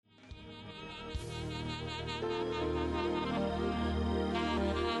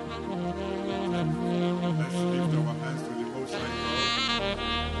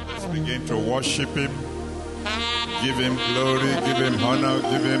Begin to worship him. Give him glory, give him honor,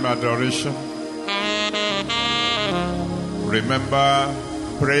 give him adoration. Remember,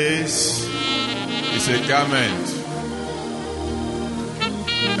 praise is a garment.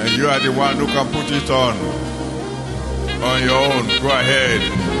 And you are the one who can put it on your own. Go ahead,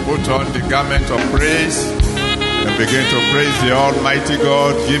 put on the garment of praise and begin to praise the Almighty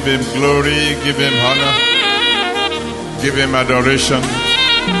God. Give him glory, give him honor, give him adoration.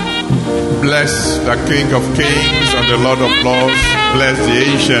 Bless the King of Kings and the Lord of Lords. Bless the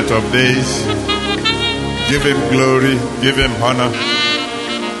Ancient of Days. Give him glory, give him honor,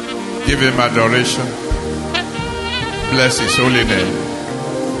 give him adoration. Bless his holy name.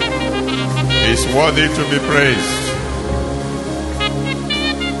 He's worthy to be praised.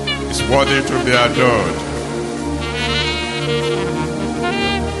 He's worthy to be adored.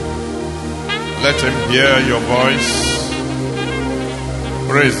 Let him hear your voice.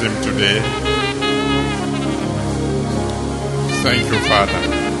 Praise him today. Thank you, Father.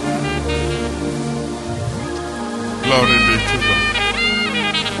 Glory be to God.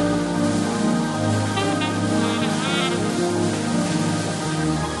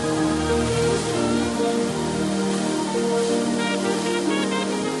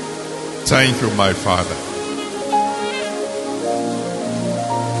 Thank you, my Father.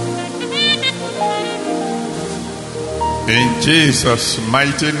 In Jesus'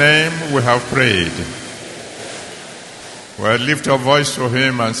 mighty name we have prayed. Well, lift your voice to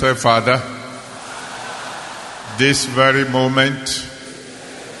him and say, Father, this very moment,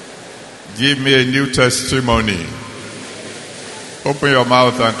 give me a new testimony. Open your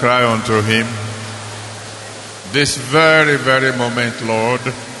mouth and cry unto him. This very, very moment,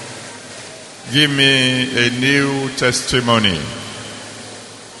 Lord, give me a new testimony.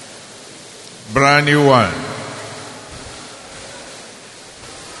 Brand new one.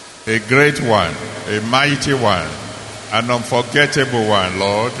 A great one, a mighty one, an unforgettable one,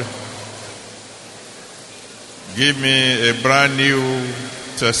 Lord. Give me a brand new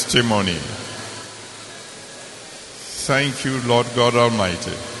testimony. Thank you, Lord God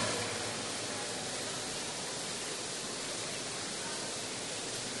Almighty.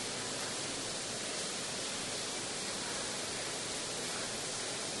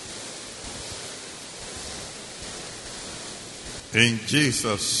 In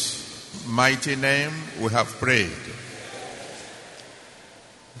Jesus' mighty name we have prayed.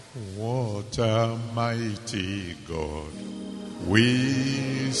 What a mighty God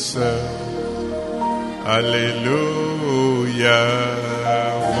we serve. Hallelujah.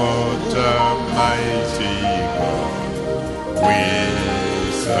 What a mighty God we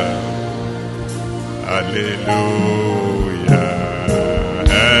serve. Hallelujah.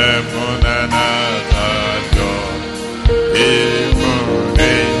 Heaven and earth adore. Even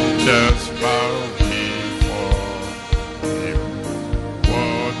angels bow before him.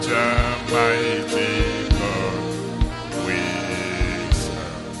 What a mighty God we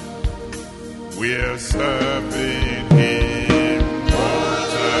serve. We're serving him.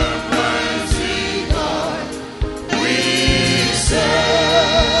 What a mighty God we serve.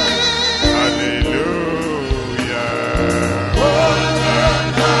 Hallelujah. What a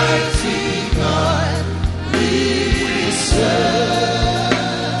mighty God we serve.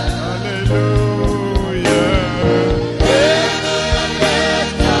 Hallelujah. Heaven and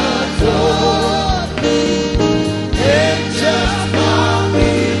earth adore him. Angels bow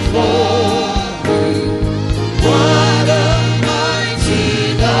before him. What a mighty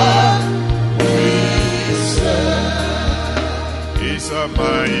God we serve. He's a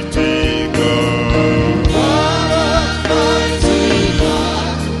mighty God. What a mighty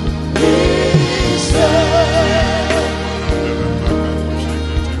God we serve.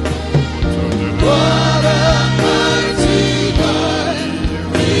 What a mighty God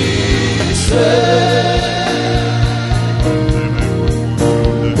we serve.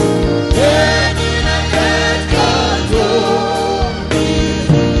 Heaven and earth adore him.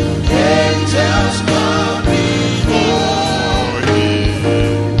 Angels bow before him.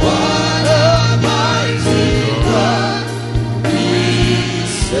 What a mighty God we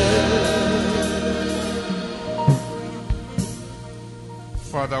serve.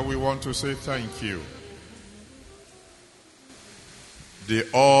 Father, we want to say thank you. The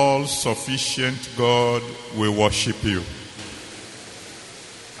all-sufficient God, we worship you.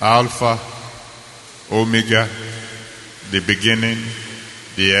 Alpha, Omega, the beginning,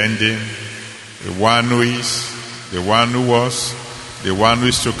 the ending, the one who is, the one who was, the one who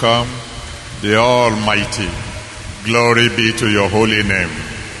is to come, the Almighty. Glory be to your holy name.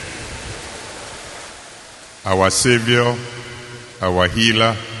 Our Savior, our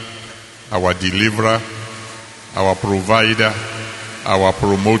healer, our deliverer, our provider, our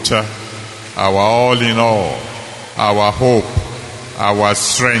promoter, our all in all, our hope, our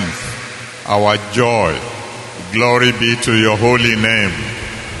strength, our joy. Glory be to your holy name.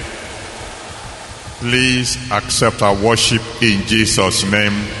 Please accept our worship in Jesus'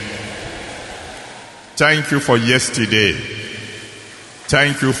 name. Thank you for yesterday.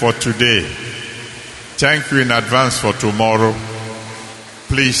 Thank you for today. Thank you in advance for tomorrow.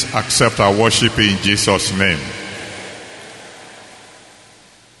 Please accept our worship in Jesus' name.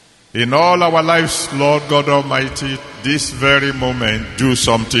 In all our lives, Lord God Almighty, this very moment, do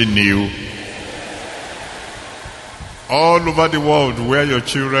something new. All over the world where your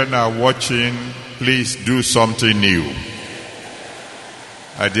children are watching, please do something new.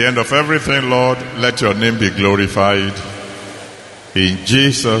 At the end of everything, Lord, let your name be glorified. In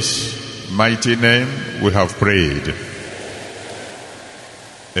Jesus' mighty name, we have prayed.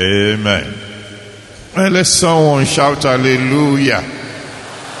 Amen. And let someone shout hallelujah.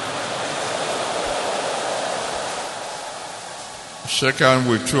 Shake hands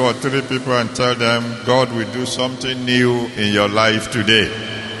with 2 or 3 people and tell them, God will do something new in your life today.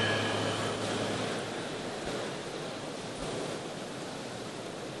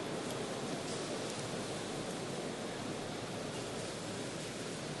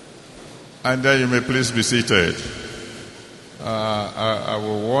 And then you may please be seated. I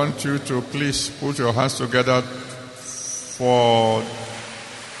will want you to please put your hands together for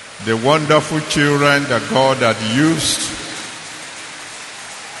the wonderful children that God had used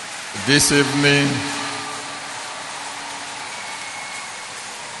this evening.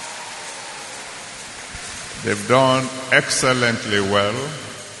 They've done excellently well.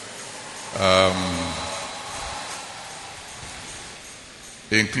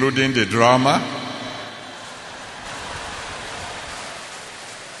 Including the drama.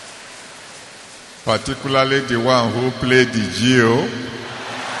 Particularly the one who played the Geo.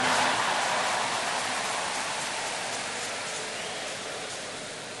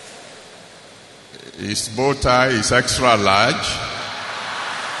 His bow tie is extra large.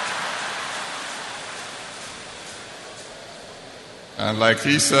 And like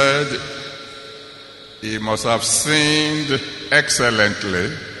he said, he must have sinned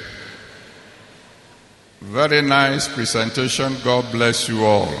excellently. Very nice presentation. God bless you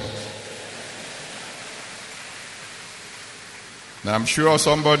all. Now I'm sure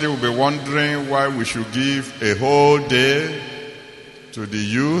somebody will be wondering why we should give a whole day to the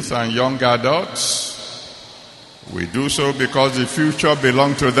youth and young adults. We do so because the future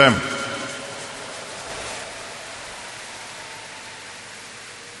belongs to them.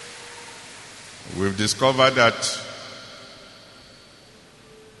 We've discovered that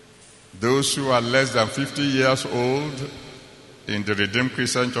those who are less than 50 years old in the Redeemed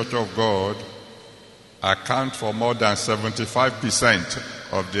Christian Church of God account for more than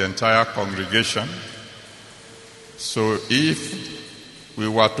 75% of the entire congregation. So if we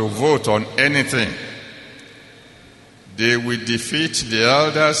were to vote on anything, they will defeat the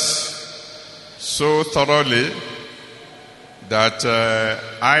elders so thoroughly that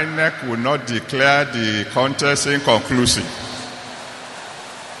INEC will not declare the contest inconclusive.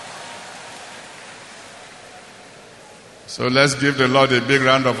 So let's give the Lord a big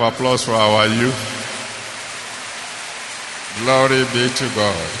round of applause for our youth. Glory be to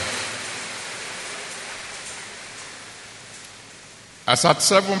God. As at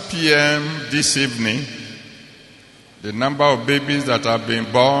 7 p.m. this evening, the number of babies that have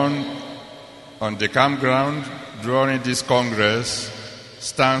been born on the campground during this Congress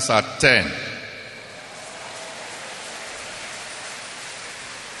stands at 10.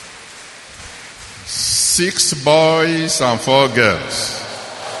 Six boys and 4 girls.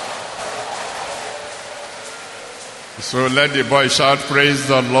 So let the boys shout, praise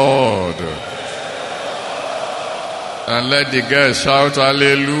the Lord. And let the girls shout,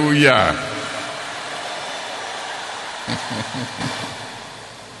 hallelujah.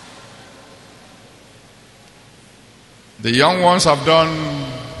 The young ones have done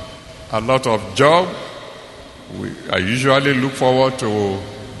a lot of job. I usually look forward to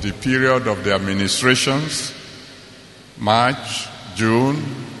the period of the administrations, March, June,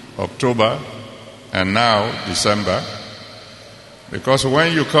 October, and now December. Because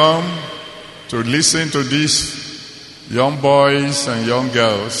when you come to listen to these young boys and young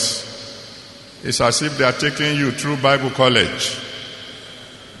girls, it's as if they are taking you through Bible college.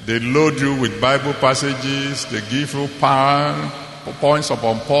 They load you with Bible passages, they give you points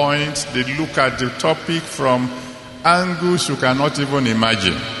upon points, they look at the topic from angles you cannot even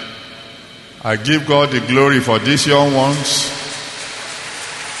imagine. I give God the glory for these young ones.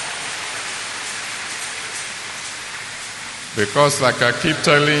 Because like I keep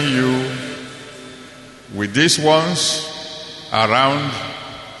telling you, with these ones around,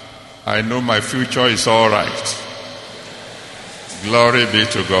 I know my future is all right. Glory be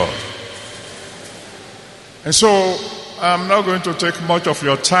to God. And so, I'm not going to take much of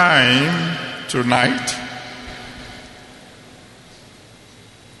your time tonight.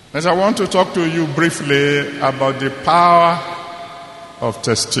 But I want to talk to you briefly about the power of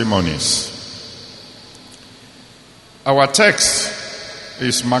testimonies. Our text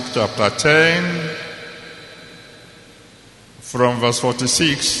is Mark chapter 10, from verse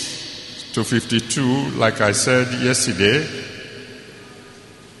 46 to 52, like I said yesterday.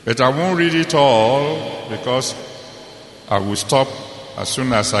 But I won't read it all because I will stop as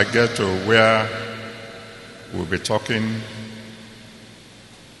soon as I get to where we'll be talking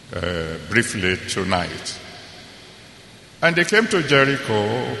briefly tonight. And they came to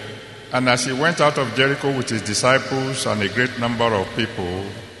Jericho, and as he went out of Jericho with his disciples and a great number of people,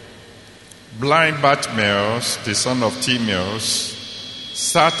 blind Bartimaeus, the son of Timaeus,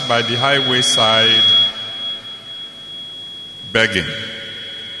 sat by the highway side begging.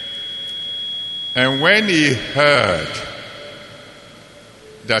 And when he heard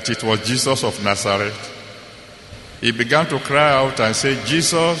that it was Jesus of Nazareth, he began to cry out and say,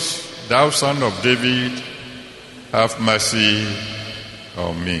 "Jesus, thou son of David, have mercy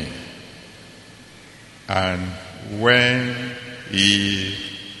on me." And when he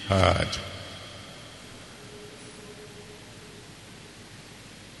heard,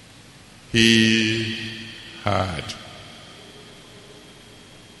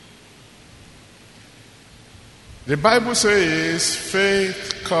 the Bible says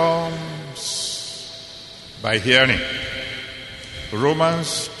faith comes by hearing.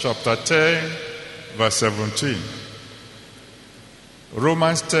 Romans chapter 10, verse 17.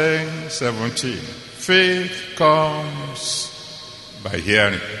 Romans 10, 17. Faith comes by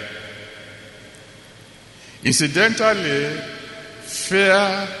hearing. Incidentally,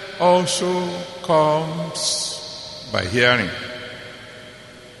 fear also comes by hearing.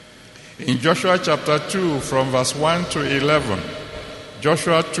 In Joshua chapter 2 from verse 1 to 11,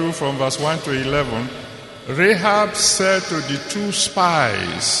 Joshua 2 from verse 1 to 11, Rahab said to the two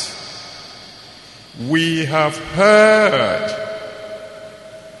spies, "We have heard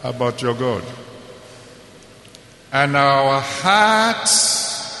about your God, and our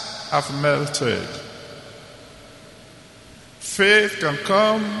hearts have melted." Faith can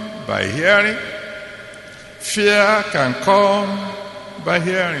come by hearing. Fear can come by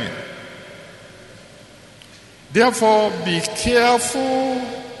hearing. Therefore, be careful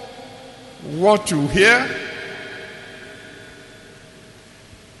what you hear.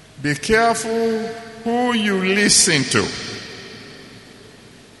 Be careful who you listen to.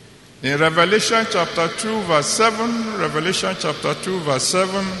 In Revelation chapter 2 verse 7, Revelation chapter 2 verse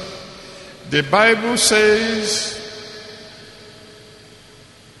 7, the Bible says,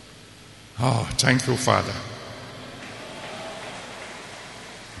 oh, thank you, Father.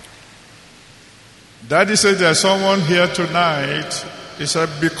 Daddy said there's someone here tonight. He said,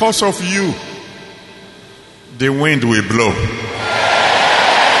 because of you, the wind will blow.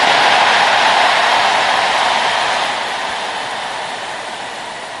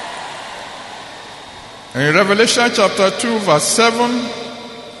 In Revelation chapter 2 verse 7,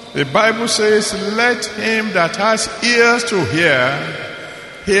 the Bible says, let him that has ears to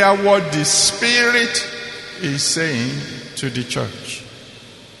hear what the Spirit is saying to the church.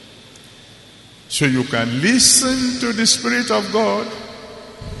 So you can listen to the Spirit of God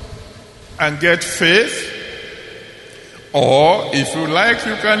and get faith. Or if you like,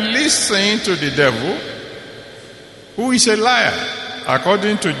 you can listen to the devil, who is a liar.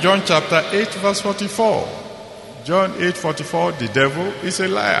 According to John chapter 8 verse 44. John 8:44, the devil is a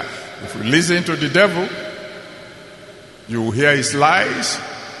liar. If you listen to the devil, you will hear his lies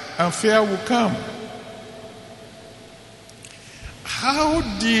and fear will come. How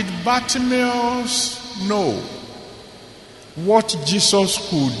did Bartimaeus know what Jesus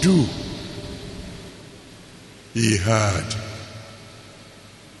could do? He heard.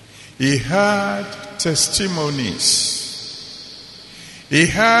 He heard testimonies. He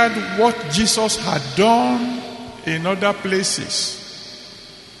heard what Jesus had done in other places.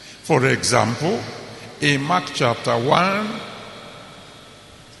 For example, in Mark chapter 1,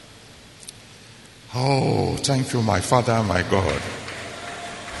 oh, thank you, my Father and my God.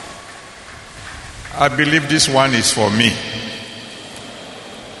 I believe this one is for me.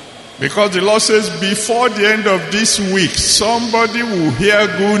 Because the Lord says, before the end of this week, somebody will hear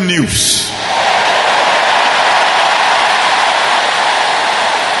good news.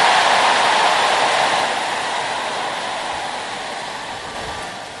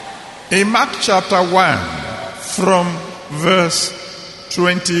 In Mark chapter 1, from verse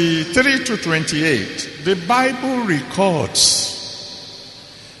 23 to 28, the Bible records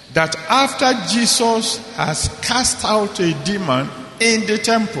that after Jesus has cast out a demon in the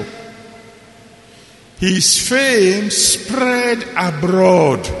temple, his fame spread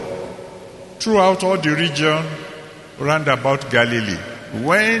abroad throughout all the region round about Galilee.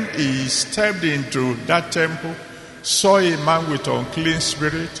 When he stepped into that temple, saw a man with unclean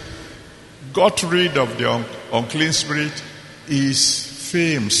spirit, got rid of the unclean spirit, his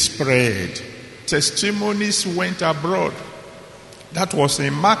fame spread. Testimonies went abroad. That was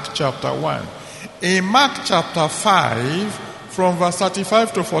in Mark chapter 1. In Mark chapter 5, from verse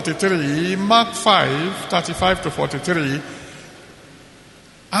 35 to 43, Mark 5, 35 to 43,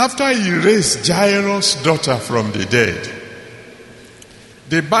 after he raised Jairus' daughter from the dead,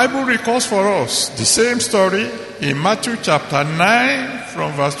 the Bible records for us the same story in Matthew chapter 9,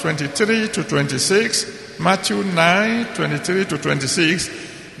 from verse 23 to 26, Matthew 9, 23 to 26,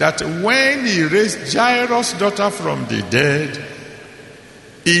 that when he raised Jairus' daughter from the dead,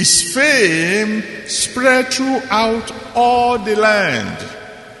 his fame spread throughout all the land.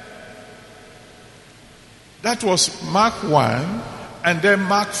 That was Mark 1 and then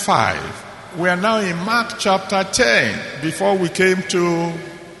Mark 5. We are now in Mark chapter 10 before we came to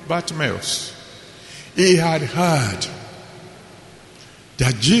Bartimaeus. He had heard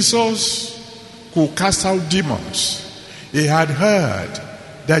that Jesus could cast out demons. He had heard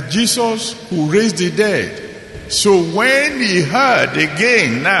that Jesus could raise the dead. So when he heard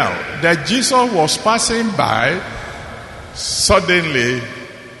again now that Jesus was passing by, suddenly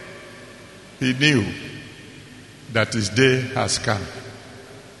he knew that his day has come.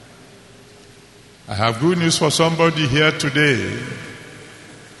 I have good news for somebody here today.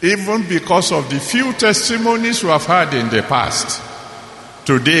 Even because of the few testimonies you have heard in the past,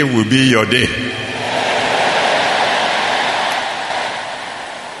 today will be your day.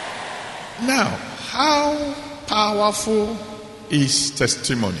 Now, how powerful is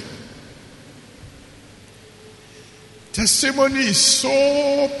testimony? Testimony is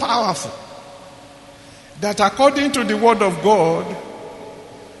so powerful that according to the word of God,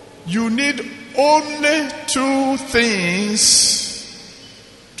 you need only two things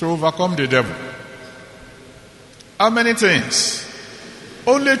to overcome the devil. How many things?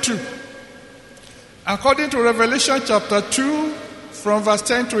 Only two. According to Revelation chapter 2, from verse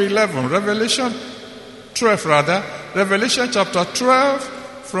 10 to 11, Revelation chapter 12,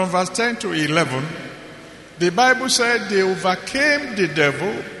 from verse 10 to 11, the Bible said they overcame the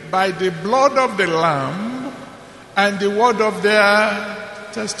devil by the blood of the Lamb and the word of their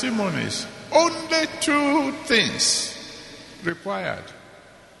testimonies. Only two things required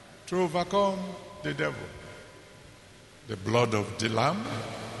to overcome the devil: the blood of the Lamb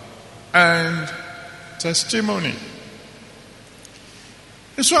and testimony.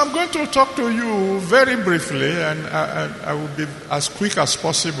 And so I'm going to talk to you very briefly, and I will be as quick as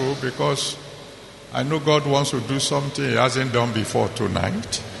possible because I know God wants to do something He hasn't done before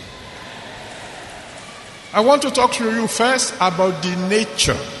tonight. I want to talk to you first about the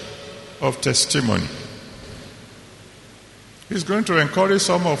nature of testimony. He's going to encourage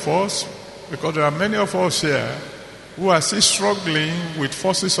some of us, because there are many of us here who are still struggling with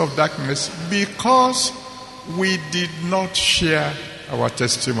forces of darkness because we did not share our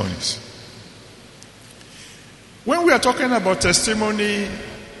testimonies. When we are talking about testimony,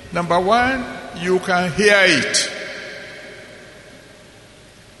 number one, you can hear it.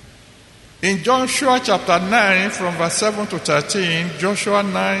 In Joshua chapter 9, from verse 7 to 13, Joshua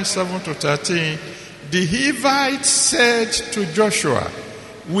 9, 7 to 13, the Hivites said to Joshua,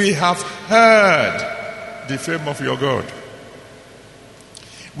 "We have heard the fame of your God.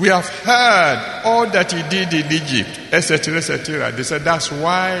 We have heard all that He did in Egypt," etc., etc. They said, that's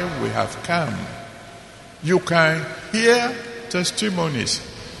why we have come. You can hear testimonies.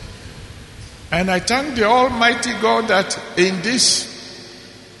 And I thank the Almighty God that in this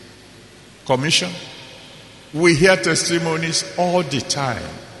commission, we hear testimonies all the time.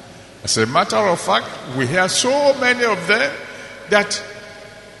 As a matter of fact, we hear so many of them that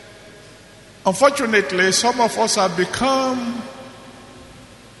unfortunately some of us have become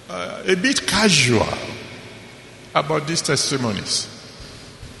a bit casual about these testimonies.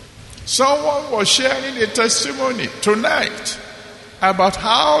 Someone was sharing a testimony tonight about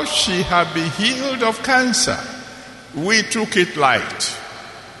how she had been healed of cancer. We took it light.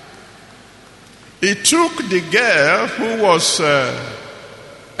 It took the girl who was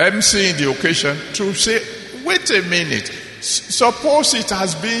emceeing the occasion to say, wait a minute, suppose it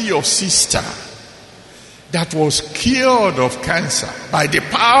has been your sister that was cured of cancer by the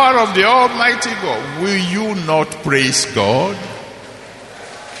power of the Almighty God, will you not praise God?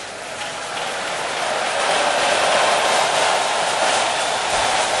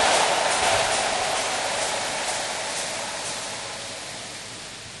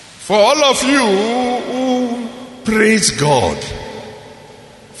 For all of you who praise God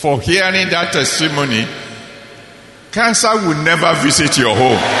for hearing that testimony, cancer will never visit your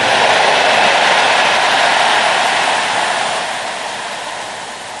home.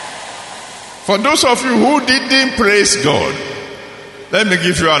 For those of you who didn't praise God, let me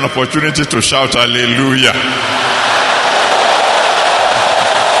give you an opportunity to shout hallelujah.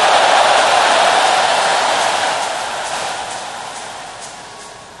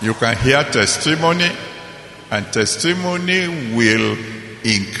 You can hear testimony, and testimony will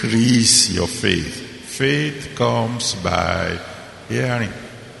increase your faith. Faith comes by hearing.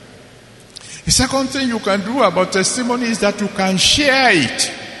 The second thing you can do about testimony is that you can share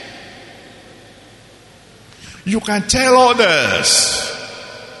it. You can tell others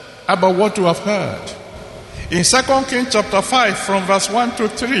about what you have heard. In 2 Kings chapter 5 from verse 1 to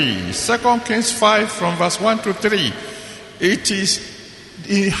 3, 2 Kings 5 from verse 1 to 3, it is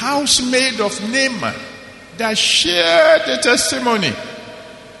the housemaid of Naaman that shared the testimony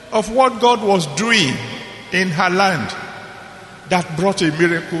of what God was doing in her land that brought a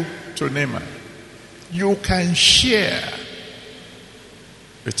miracle to Naaman. You can share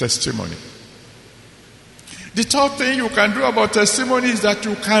the testimony. The third thing you can do about testimony is that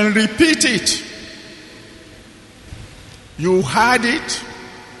you can repeat it. You heard it,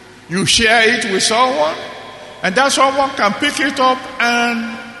 you share it with someone, and that someone can pick it up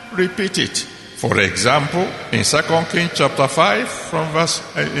and repeat it. For example, in 2 Kings chapter 5 from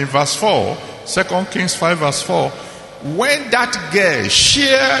verse 4, 2 Kings 5 verse 4, when that girl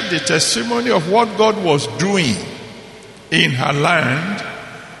shared the testimony of what God was doing in her land,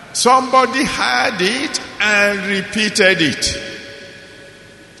 somebody heard it and repeated it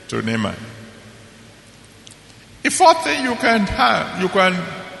to Naaman. The fourth thing you can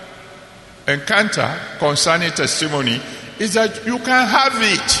encounter concerning testimony is that you can have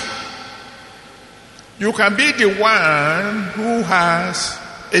it. You can be the one who has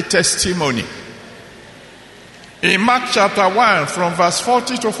a testimony. In Mark chapter 1 from verse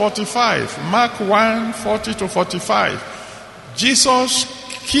 40 to 45, Mark 1, 40 to 45, Jesus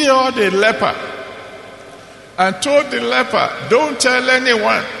cured a leper and told the leper, don't tell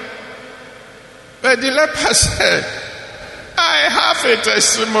anyone. But the leper said, I have a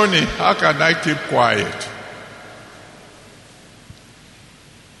testimony. How can I keep quiet?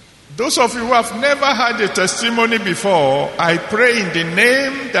 Those of you who have never had a testimony before, I pray in the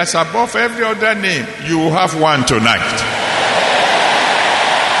name that's above every other name, you will have one tonight.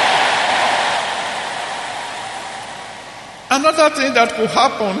 Another thing that could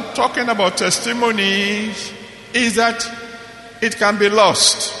happen, talking about testimonies, is that it can be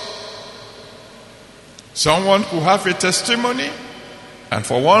lost. Someone could have a testimony, and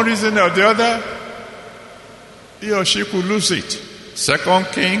for one reason or the other, he or she could lose it. 2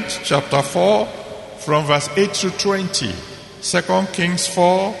 Kings chapter 4 from verse 8 to 20. 2 Kings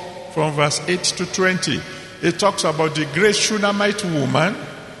 4 from verse 8 to 20. It talks about the great Shunammite woman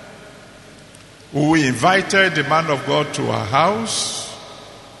who invited the man of God to her house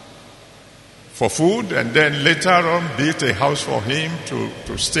for food, and then later on built a house for him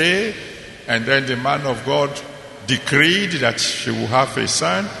to stay. And then the man of God decreed that she would have a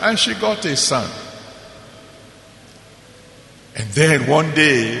son, and she got a son. And then one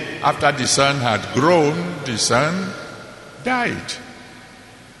day, after the son had grown, the son died.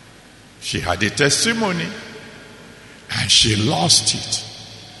 She had a testimony, and she lost it.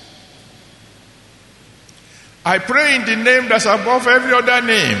 I pray in the name that's above every other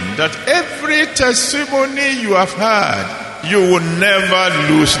name, that every testimony you have heard, you will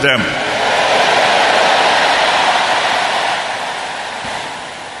never lose them.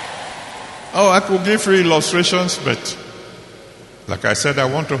 Oh, I could give you illustrations, but like I said, I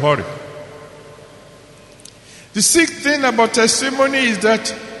want to hurry. The sixth thing about testimony is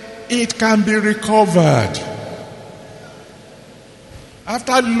that it can be recovered.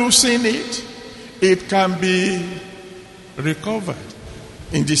 After losing it, it can be recovered.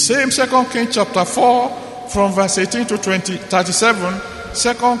 In the same 2 Kings chapter 4, from verse 18 to 37,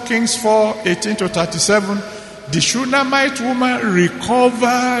 2 Kings 4, 18 to 37, the Shunammite woman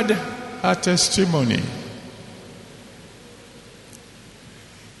recovered her testimony.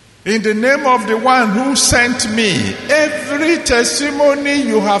 In the name of the one who sent me, every testimony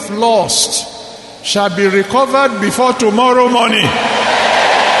you have lost shall be recovered before tomorrow morning.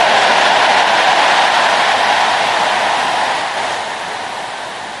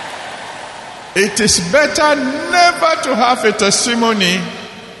 It is better never to have a testimony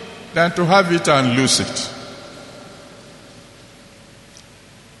than to have it and lose it.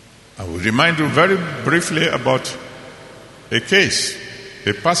 I will remind you very briefly about a case,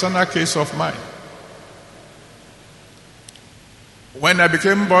 a personal case of mine. When I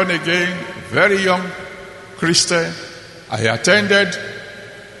became born again, very young Christian, I attended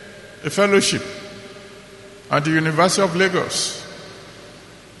a fellowship at the University of Lagos.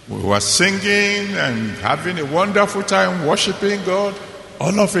 We were singing and having a wonderful time worshiping God.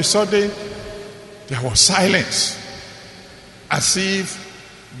 All of a sudden, there was silence, as if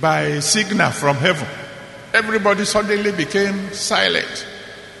by signal from heaven. Everybody suddenly became silent.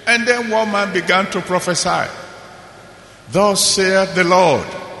 And then one man began to prophesy. Thus saith the Lord.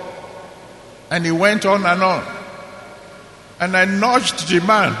 And he went on and on. And I nudged the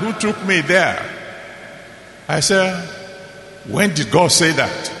man who took me there. I said, when did God say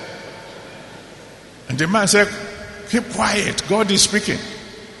that? And the man said, keep quiet, God is speaking.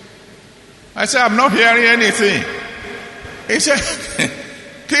 I said, I'm not hearing anything. He said,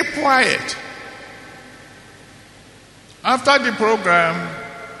 keep quiet. After the program,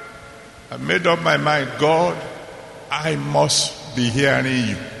 I made up my mind, God, I must be hearing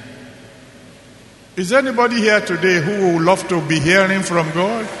you. Is anybody here today who would love to be hearing from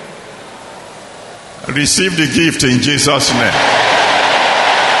God? Receive the gift in Jesus' name.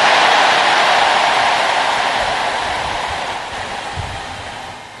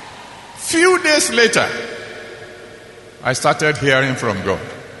 Few days later, I started hearing from God.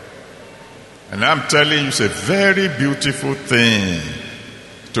 And I'm telling you, it's a very beautiful thing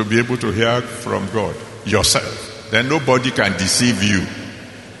to be able to hear from God yourself. Then nobody can deceive you.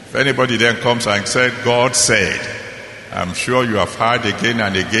 If anybody then comes and said, God said, I'm sure you have heard again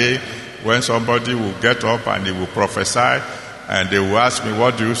and again when somebody will get up and he will prophesy and they will ask me,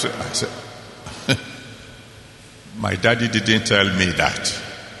 what do you say? I said, my daddy didn't tell me that.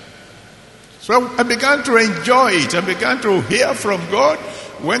 So I began to enjoy it. I began to hear from God.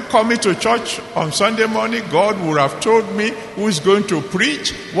 When coming to church on Sunday morning, God would have told me who is going to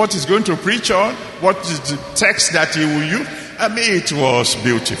preach, what he's going to preach on, what is the text that he will use. I mean, it was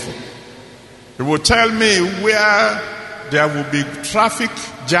beautiful. He would tell me where there will be traffic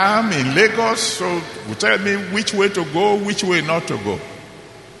jam in Lagos, so he would tell me which way to go, which way not to go.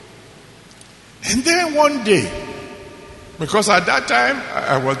 And then one day, because at that time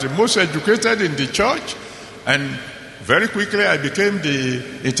I was the most educated in the church, and very quickly I became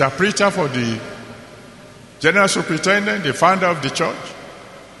the interpreter for the general superintendent, the founder of the church.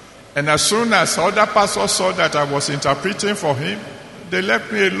 And as soon as other pastors saw that I was interpreting for him, they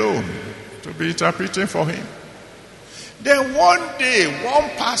left me alone to be interpreting for him. Then one day, one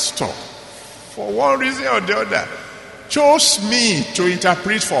pastor, for one reason or the other, chose me to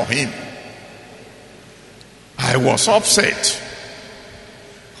interpret for him. I was upset.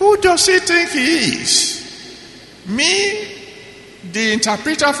 Who does he think he is? Me, the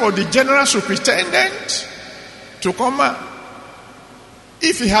interpreter for the general superintendent, to come out?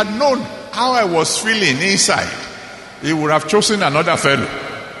 If he had known how I was feeling inside, he would have chosen another fellow.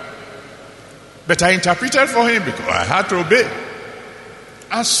 But I interpreted for him because I had to obey.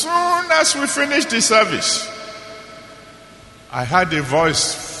 As soon as we finished the service, I heard a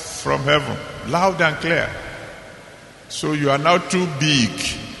voice from heaven, loud and clear. So you are now too big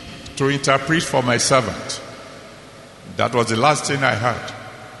to interpret for my servant. That was the last thing I heard.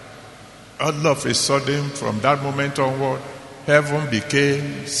 All of a sudden, from that moment onward, heaven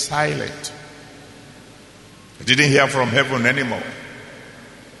became silent. I didn't hear from heaven anymore.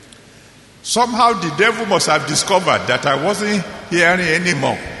 Somehow the devil must have discovered that I wasn't hearing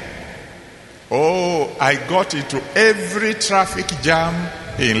anymore. Oh, I got into every traffic jam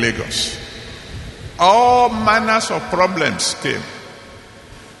in Lagos. All manners of problems came.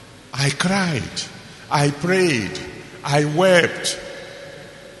 I cried, I prayed, I wept.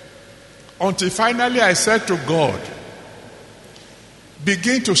 Until finally I said to God,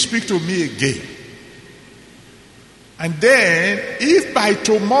 begin to speak to me again. And then, if by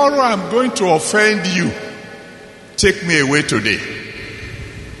tomorrow I'm going to offend you, take me away today.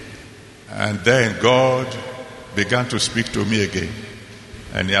 And then God began to speak to me again.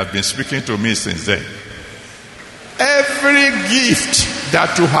 And he has been speaking to me since then. Every gift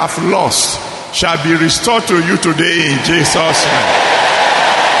that you have lost shall be restored to you today in Jesus' name.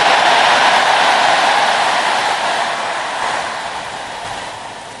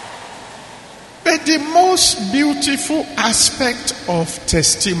 But the most beautiful aspect of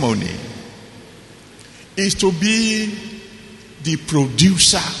testimony is to be the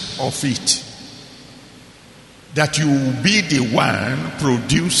producer of it. That you will be the one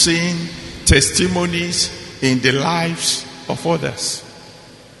producing testimonies in the lives of others.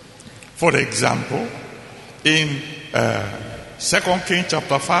 For example, in 2 Kings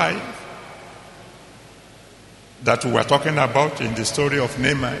chapter 5, that we were talking about in the story of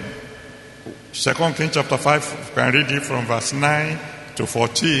Naaman, 2 Kings chapter 5, you can read it from verse 9 to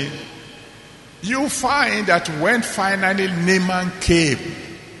 14. You find that when finally Naaman came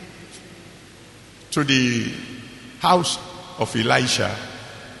to the house of Elisha,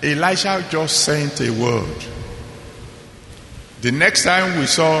 Elisha just sent a word. The next time we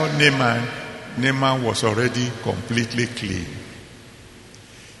saw Naaman, Naaman was already completely clean.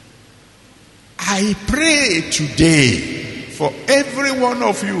 I pray today for every one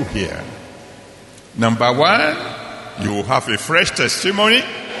of you here. Number one, you will have a fresh testimony.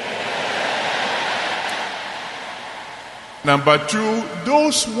 Number two,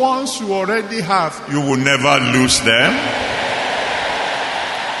 those ones you already have, you will never lose them.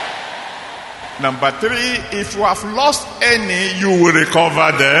 Number three, if you have lost any, you will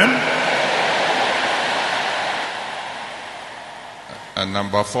recover them. And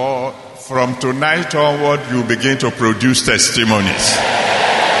number four, from tonight onward, you begin to produce testimonies.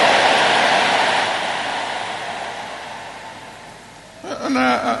 And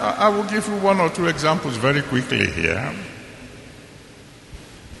I will give you one or two examples very quickly here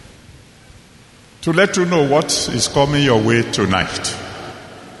to let you know what is coming your way tonight.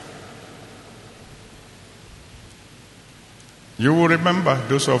 You will remember,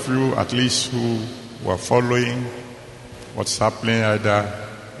 those of you at least who were following what's happening either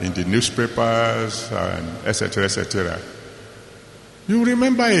in the newspapers and etc., etc. You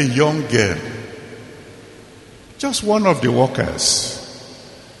remember a young girl, just one of the workers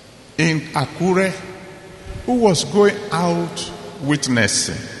in Akure, who was going out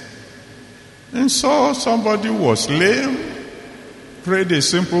witnessing and saw somebody who was lame, prayed a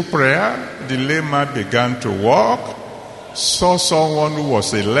simple prayer, the lame man began to walk, saw someone who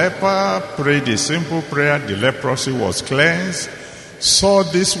was a leper, prayed a simple prayer, the leprosy was cleansed, saw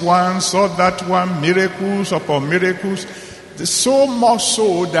this one, saw that one, miracles upon miracles, so much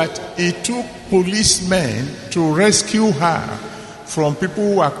so that it took policemen to rescue her from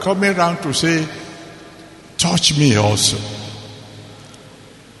people who are coming around to say, touch me also.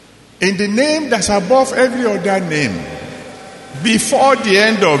 In the name that's above every other name, before the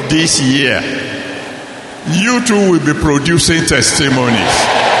end of this year, you too will be producing testimonies.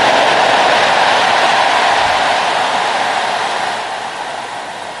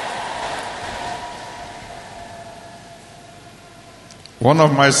 One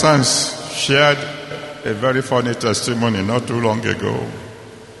of my sons shared a very funny testimony not too long ago.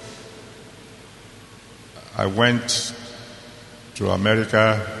 I went to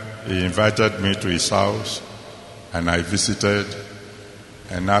America. He invited me to his house, and I visited.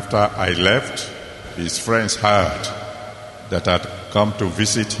 And after I left, his friends heard that I'd come to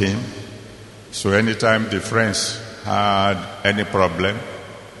visit him. So anytime the friends had any problem,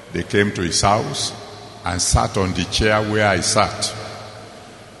 they came to his house and sat on the chair where I sat.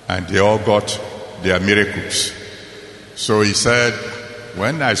 And they all got their miracles. So he said,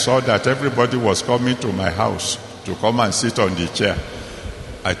 when I saw that everybody was coming to my house to come and sit on the chair,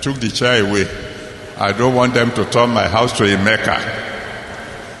 I took the chair away. I don't want them to turn my house to a Mecca.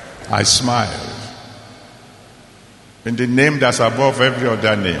 I smiled. In the name that's above every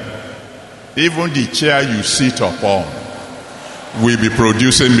other name, even the chair you sit upon will be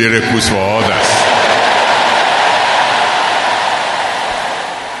producing miracles for others.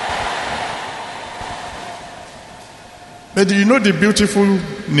 But do you know the beautiful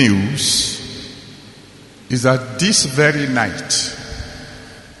news is that this very night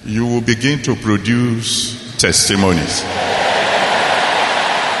you will begin to produce testimonies.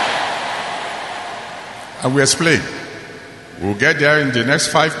 I will explain. We'll get there in the next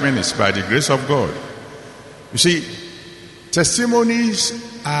 5 minutes by the grace of God. You see, testimonies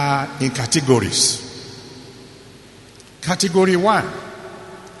are in categories. Category 1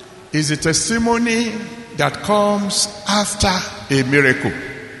 is a testimony that comes after a miracle.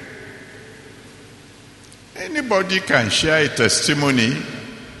 Anybody can share a testimony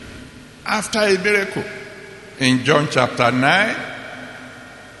after a miracle. In John chapter 9,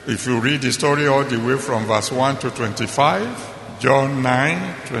 if you read the story all the way from verse 1 to 25, John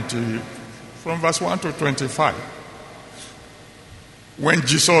 9, from verse 1 to 25, when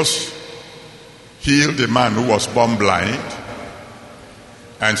Jesus healed the man who was born blind,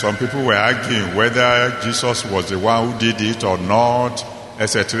 and some people were arguing whether Jesus was the one who did it or not,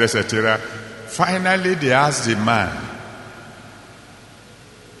 etc., etc. Finally, they asked the man,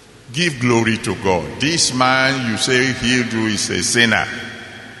 give glory to God. This man you say healed you is a sinner.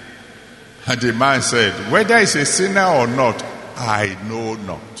 And the man said, whether he's a sinner or not, I know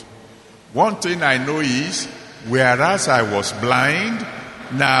not. One thing I know is, whereas I was blind,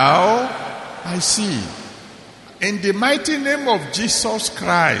 now I see. In the mighty name of Jesus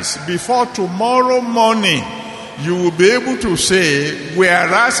Christ, before tomorrow morning, you will be able to say,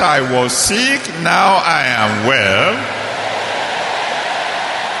 whereas I was sick, now I am well.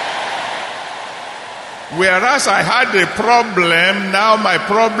 Whereas I had a problem, now my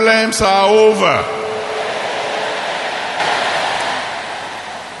problems are over.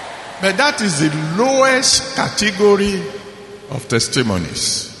 But that is the lowest category of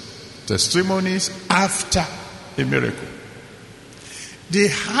testimonies. Testimonies after a miracle. The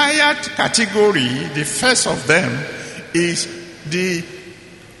higher category, the first of them, is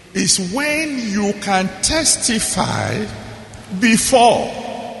when you can testify before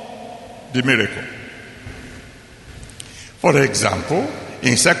the miracle. For example,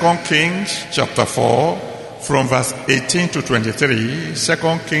 in 2 Kings chapter 4, from verse 18 to 23,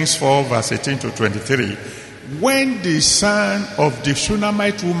 2 Kings 4, verse 18 to 23, when the son of the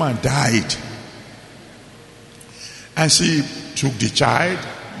Shunammite woman died, and she took the child,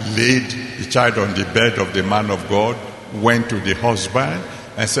 laid the child on the bed of the man of God, went to the husband,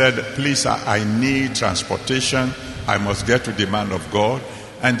 and said, please, I need transportation. I must get to the man of God.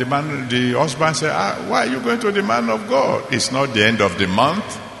 And the husband said, why are you going to the man of God? It's not the end of the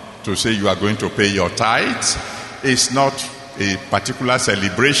month to say you are going to pay your tithes. It's not a particular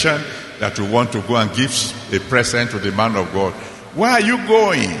celebration that you want to go and give a present to the man of God. Why are you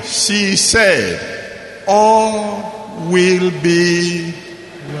going? She said, all will be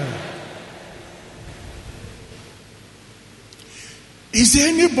well. Is there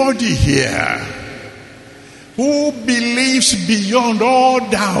anybody here who believes beyond all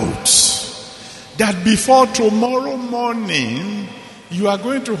doubts that before tomorrow morning you are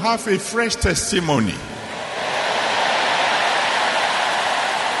going to have a fresh testimony?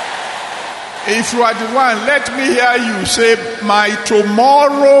 If you are the one, let me hear you say, my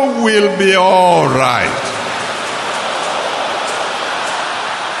tomorrow will be all right.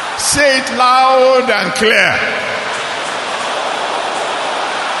 Say it loud and clear.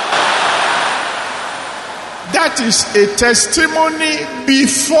 That is a testimony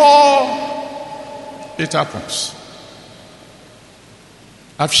before it happens.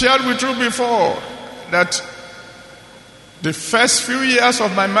 I've shared with you before that the first few years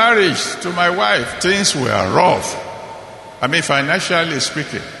of my marriage to my wife, things were rough. I mean, financially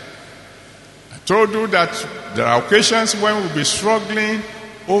speaking. I told you that there are occasions when we'll be struggling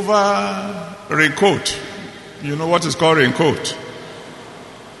over raincoat. You know what is called raincoat?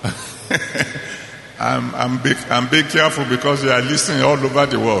 I'm being careful because they are listening all over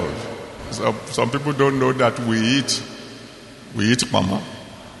the world. So some people don't know that we eat mama.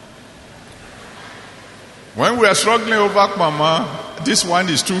 When we are struggling over mama, this one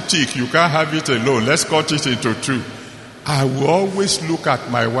is too thick. You can't have it alone. Let's cut it into two. I will always look at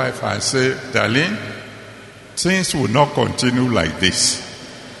my wife and say, darling, things will not continue like this,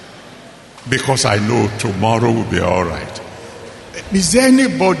 because I know tomorrow will be all right. Is there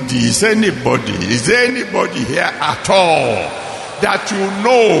anybody here at all that you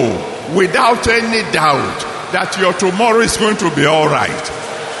know without any doubt that your tomorrow is going to be all right?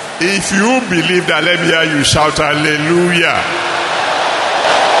 If you believe that, let me hear you shout hallelujah.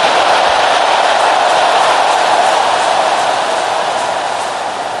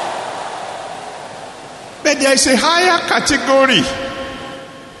 But there is a higher category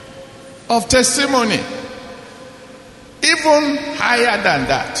of testimony, even higher than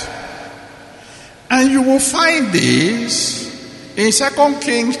that. And you will find this in 2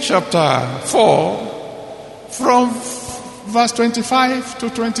 Kings chapter 4 from verse 25 to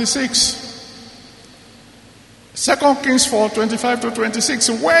 26. 2 Kings 4, 25 to 26.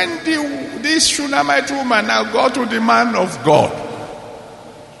 When this Shunammite woman now got to the man of God,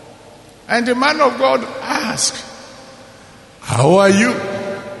 and the man of God asked, how are you?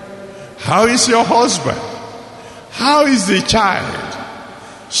 How is your husband? How is the child?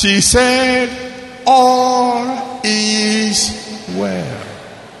 She said, all is well.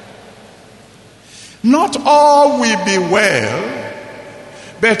 Not all will be well,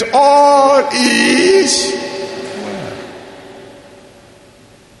 but all is well.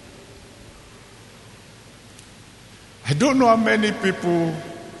 I don't know how many people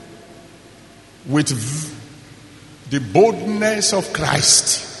with the boldness of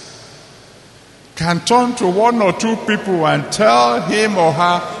Christ can turn to one or two people and tell him or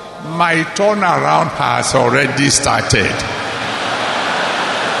her, my turnaround has already started.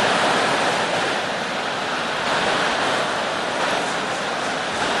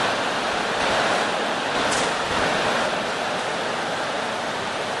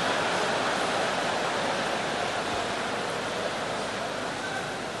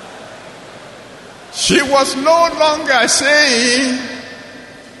 She was no longer saying,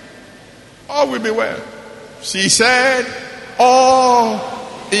 all will be well. She said, all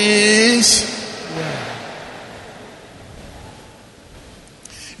is well.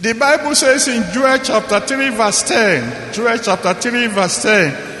 The Bible says in Joel chapter 3 verse 10, Joel chapter 3 verse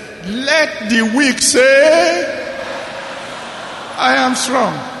 10, let the weak say, I am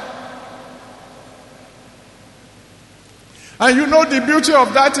strong. And you know the beauty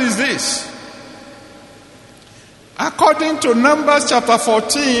of that is this. According to Numbers chapter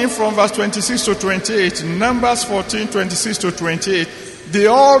 14 from verse 26 to 28, Numbers 14, 26 to 28, the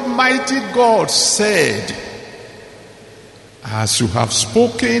Almighty God said, as you have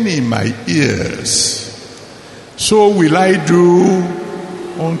spoken in my ears, so will I do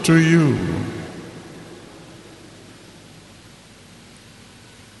unto you.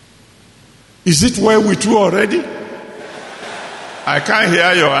 Is it well with you already? I can't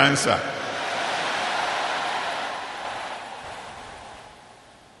hear your answer.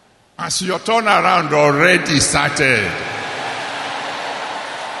 As your turnaround already started.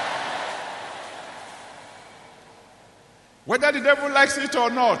 Whether the devil likes it or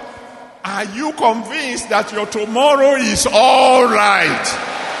not, are you convinced that your tomorrow is all right?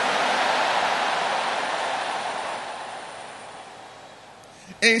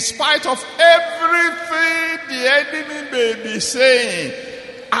 In spite of everything the enemy may be saying,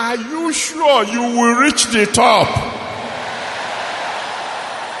 are you sure you will reach the top?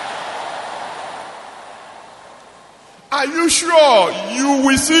 Are you sure you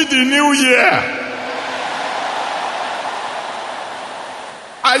will see the new year?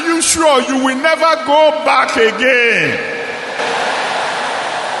 Are you sure you will never go back again?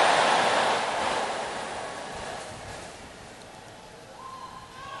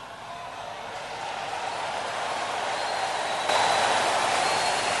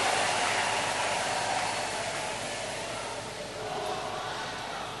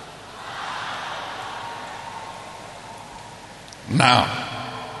 Now,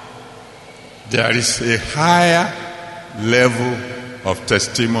 there is a higher level of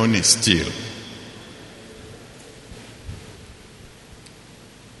testimony still.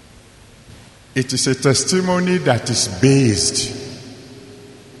 It is a testimony that is based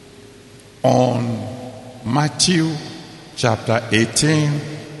on Matthew chapter 18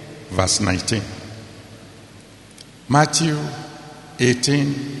 verse 19. Matthew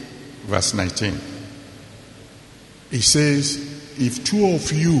 18 verse 19. It says, if two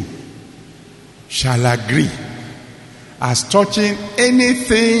of you shall agree as touching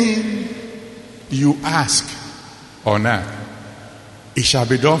anything you ask on earth, it shall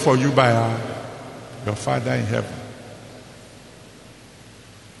be done for you by your Father in heaven.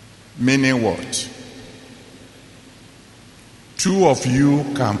 Meaning what? Two of you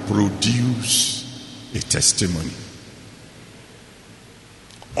can produce a testimony.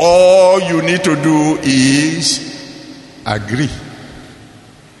 All you need to do is agree.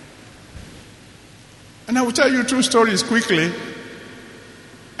 And I will tell you two stories quickly,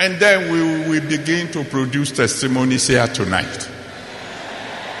 and then we will begin to produce testimonies here tonight.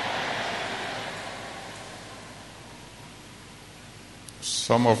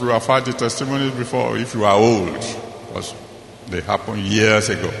 Some of you have had the testimonies before if you are old, because they happened years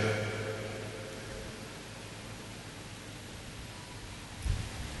ago.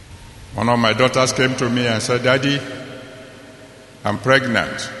 One of my daughters came to me and said, Daddy, I'm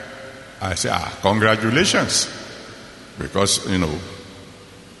pregnant. I said, congratulations. Because,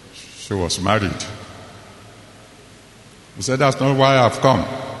 she was married. He said, that's not why I've come.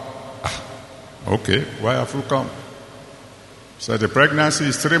 Okay, why have you come? He said, the pregnancy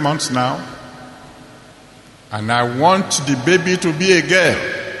is 3 months now, and I want the baby to be a girl.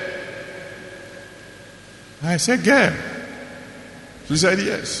 I said, girl? She said,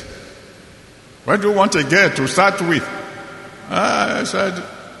 yes. Why do you want a girl to start with? I said,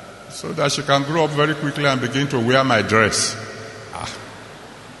 so that she can grow up very quickly and begin to wear my dress.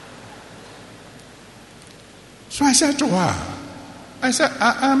 So I said to her,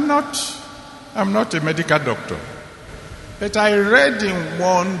 I'm not a medical doctor, but I read in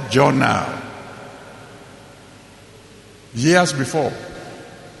one journal years before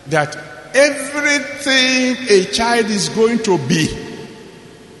that everything a child is going to be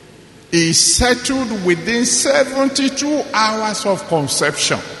is settled within 72 hours of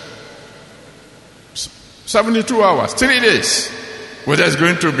conception. 72 hours, 3 days. Whether it's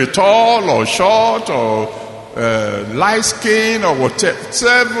going to be tall or short or light skin or whatever.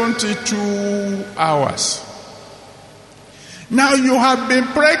 72 hours. Now you have been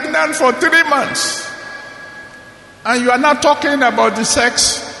pregnant for 3 months. And you are not talking about the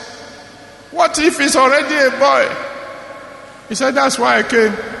sex What if he's already a boy? He said, that's why I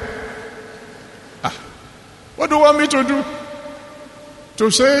came. What do you want me to do?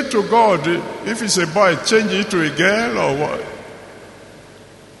 To say to God, if it's a boy, change it to a girl or what?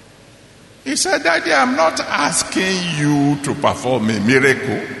 He said, Daddy, I'm not asking you to perform a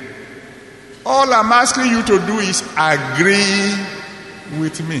miracle. All I'm asking you to do is agree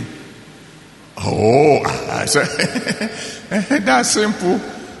with me. Oh, I said, that's simple.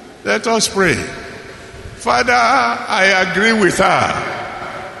 Let us pray. Father, I agree with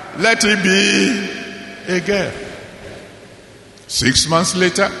her. Let it be a girl. 6 months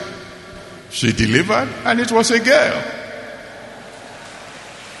later, she delivered and it was a girl.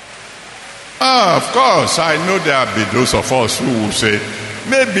 Of course, I know there will be those of us who will say,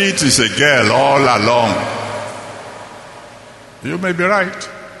 maybe it is a girl all along. You may be right.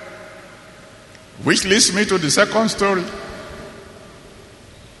 Which leads me to the second story.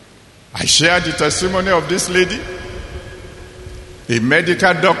 I shared the testimony of this lady, a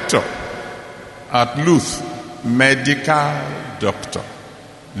medical doctor at Luth. Medical doctor.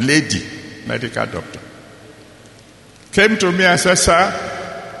 Lady, medical doctor. Came to me and said, sir,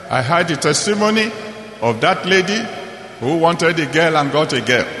 I heard the testimony of that lady who wanted a girl and got a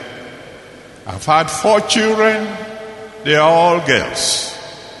girl. I've had 4 children. They are all girls.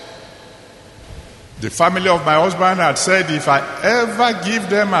 The family of my husband had said, if I ever give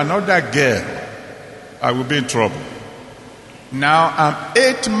them another girl, I will be in trouble. Now I'm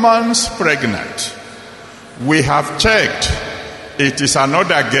 8 months pregnant. We have checked. It is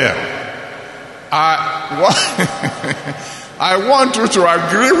another girl. I want you to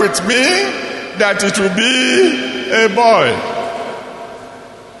agree with me that it will be a boy.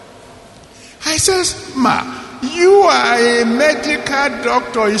 I says, Ma, you are a medical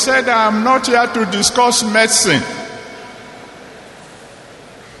doctor. He said, I'm not here to discuss medicine.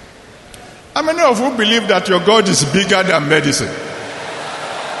 How many of you believe that your God is bigger than medicine?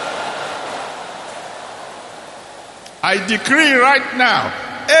 I decree right now,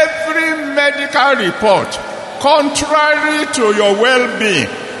 every medical report contrary to your well-being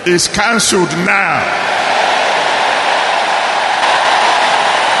is cancelled now.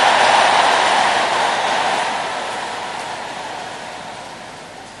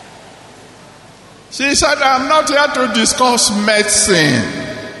 She said, I'm not here to discuss medicine.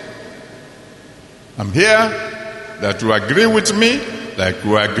 I'm here that you agree with me, like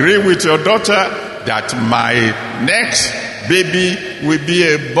you agree with your daughter, that my next baby will be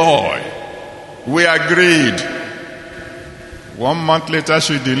a boy. We agreed. 1 month later,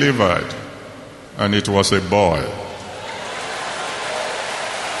 she delivered, and it was a boy.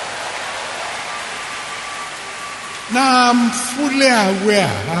 Now I'm fully aware,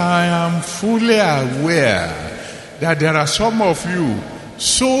 I am fully aware that there are some of you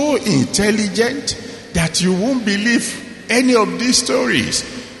so intelligent that you won't believe any of these stories.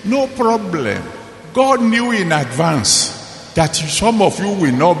 No problem. God knew in advance that some of you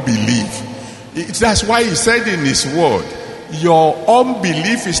will not believe. That's why he said in his word, your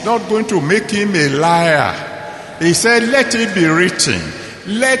unbelief is not going to make him a liar. He said, let it be written.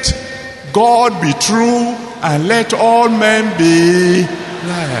 Let God be true and let all men be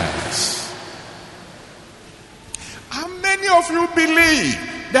liars. How many of you believe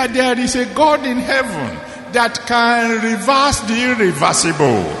that there is a God in heaven that can reverse the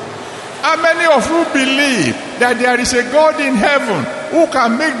irreversible? How many of you believe that there is a God in heaven who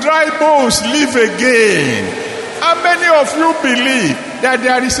can make dry bones live again? How many of you believe that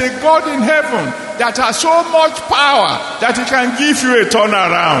there is a God in heaven that has so much power that he can give you a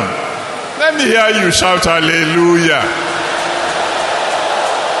turnaround? Let me hear you shout hallelujah.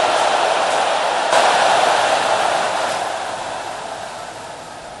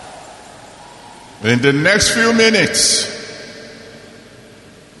 In the next few minutes,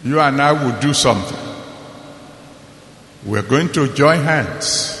 you and I will do something. We're going to join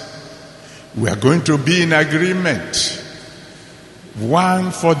hands. We are going to be in agreement,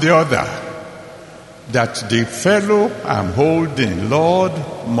 one for the other, that the fellow I'm holding, Lord,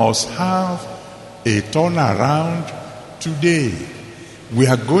 must have a turnaround today. We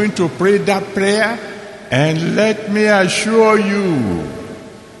are going to pray that prayer, and let me assure you,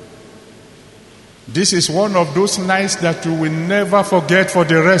 this is one of those nights that you will never forget for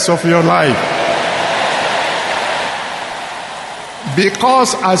the rest of your life.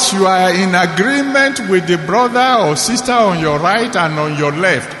 Because as you are in agreement with the brother or sister on your right and on your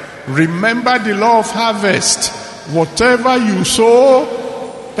left, remember the law of harvest. Whatever you sow,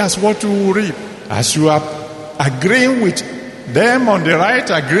 that's what you will reap. As you are agreeing with them on the right,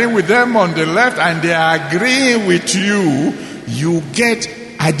 agreeing with them on the left, and they are agreeing with you, you get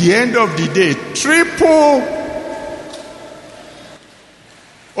at the end of the day, triple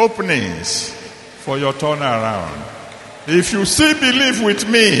openings for your turnaround. If you still believe with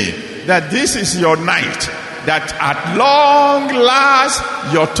me that this is your night, that at long last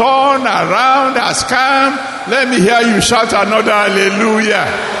your turnaround has come, let me hear you shout another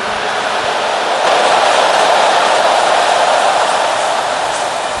hallelujah.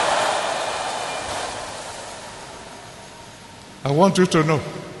 I want you to know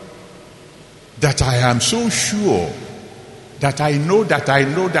that I am so sure that I know that I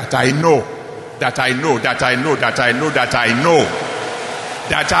know that I know that I know that I know that I know that I know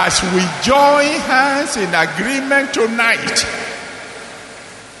that as we join hands in agreement tonight,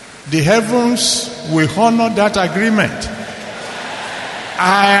 the heavens will honor that agreement.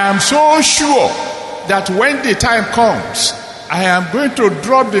 I am so sure that when the time comes, I am going to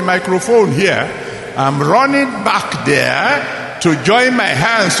drop the microphone here. I'm running back there to join my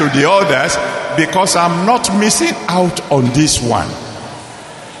hands to the others, because I'm not missing out on this one.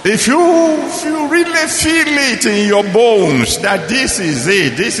 If you really feel it in your bones that this is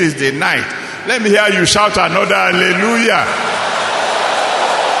it, this is the night, let me hear you shout another hallelujah.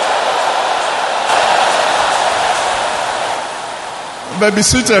 But be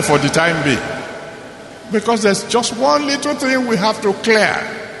seated for the time being, because there's just one little thing we have to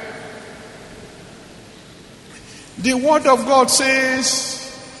clear. The word of God says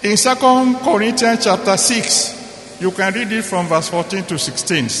in 2 Corinthians chapter 6, you can read it from verse 14 to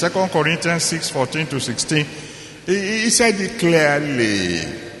 16. 2 Corinthians 6, 14 to 16. He said it clearly.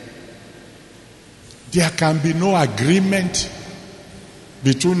 There can be no agreement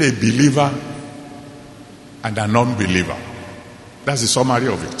between a believer and a non-believer. That's the summary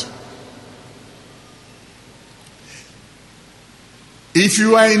of it. If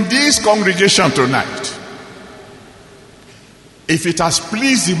you are in this congregation tonight, if it has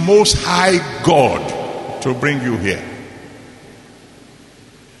pleased the Most High God to bring you here,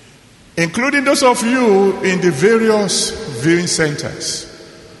 including those of you in the various viewing centers,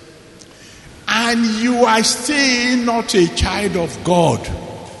 and you are still not a child of God,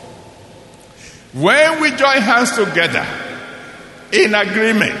 when we join hands together in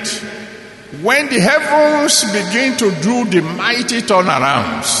agreement, when the heavens begin to do the mighty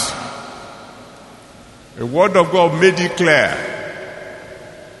turnarounds, the word of God made it clear.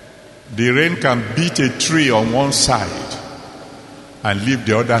 The rain can beat a tree on one side and leave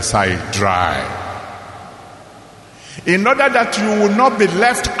the other side dry. In order that you will not be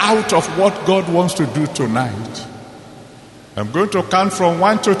left out of what God wants to do tonight, I'm going to count from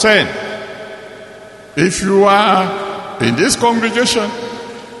 1 to 10. If you are in this congregation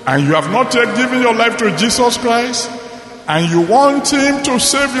and you have not yet given your life to Jesus Christ, and you want Him to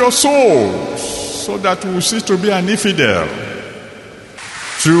save your soul so that you will cease to be an infidel,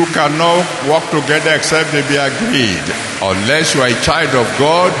 two cannot walk together except they be agreed. Unless you are a child of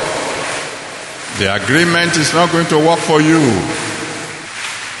God, the agreement is not going to work for you.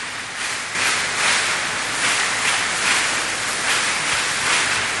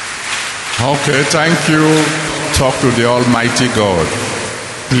 Okay, thank you. Talk to the Almighty God.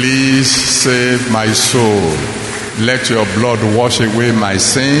 Please save my soul. Let your blood wash away my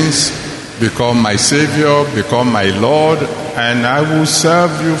sins. Become my Savior, become my Lord, and I will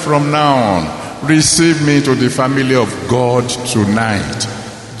serve you from now on. Receive me to the family of God tonight.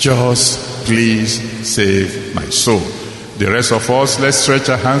 Just please save my soul. The rest of us, let's stretch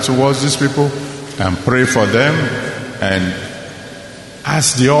our hands towards these people and pray for them, and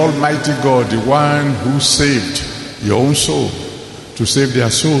ask the Almighty God, the one who saved your own soul, to save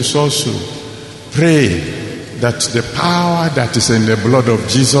their souls also. Pray that the power that is in the blood of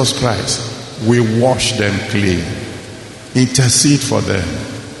Jesus Christ will wash them clean. Intercede for them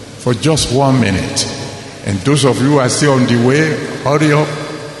for just 1 minute. And those of you who are still on the way, hurry up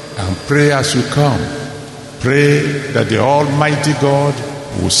and pray as you come. Pray that the Almighty God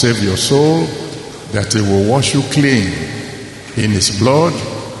will save your soul, that He will wash you clean in His blood,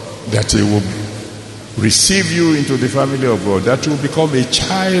 that He will receive you into the family of God, that you will become a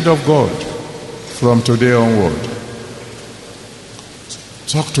child of God from today onward.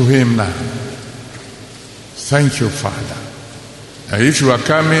 Talk to Him now. Thank you, Father. And if you are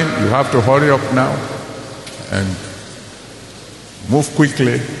coming, you have to hurry up now and move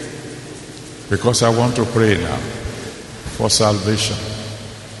quickly, because I want to pray now for salvation.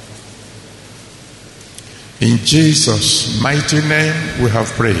 In Jesus' mighty name we have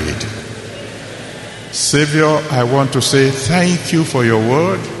prayed. Savior, I want to say thank you for your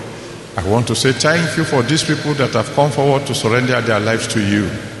word. I want to say thank you for these people that have come forward to surrender their lives to you.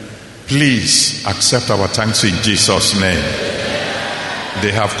 Please accept our thanks in Jesus' name.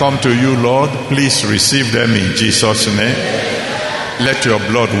 They have come to you, Lord. Please receive them in Jesus' name. Let your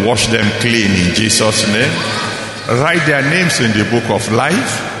blood wash them clean in Jesus' name. Write their names in the book of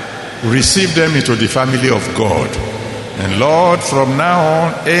life. Receive them into the family of God. And Lord, from now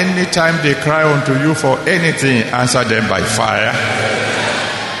on, anytime they cry unto you for anything, answer them by fire.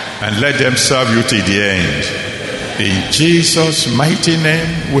 And let them serve you till the end. In Jesus' mighty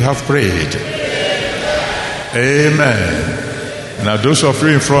name we have prayed. Amen. Now those of you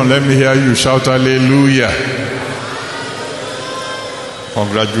in front, let me hear you shout hallelujah.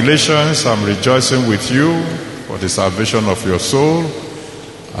 Congratulations, I'm rejoicing with you for the salvation of your soul.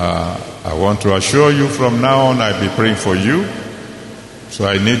 I want to assure you from now on I'll be praying for you. So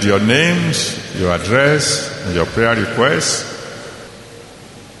I need your names, your address, and your prayer requests.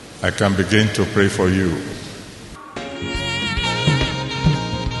 I can begin to pray for you.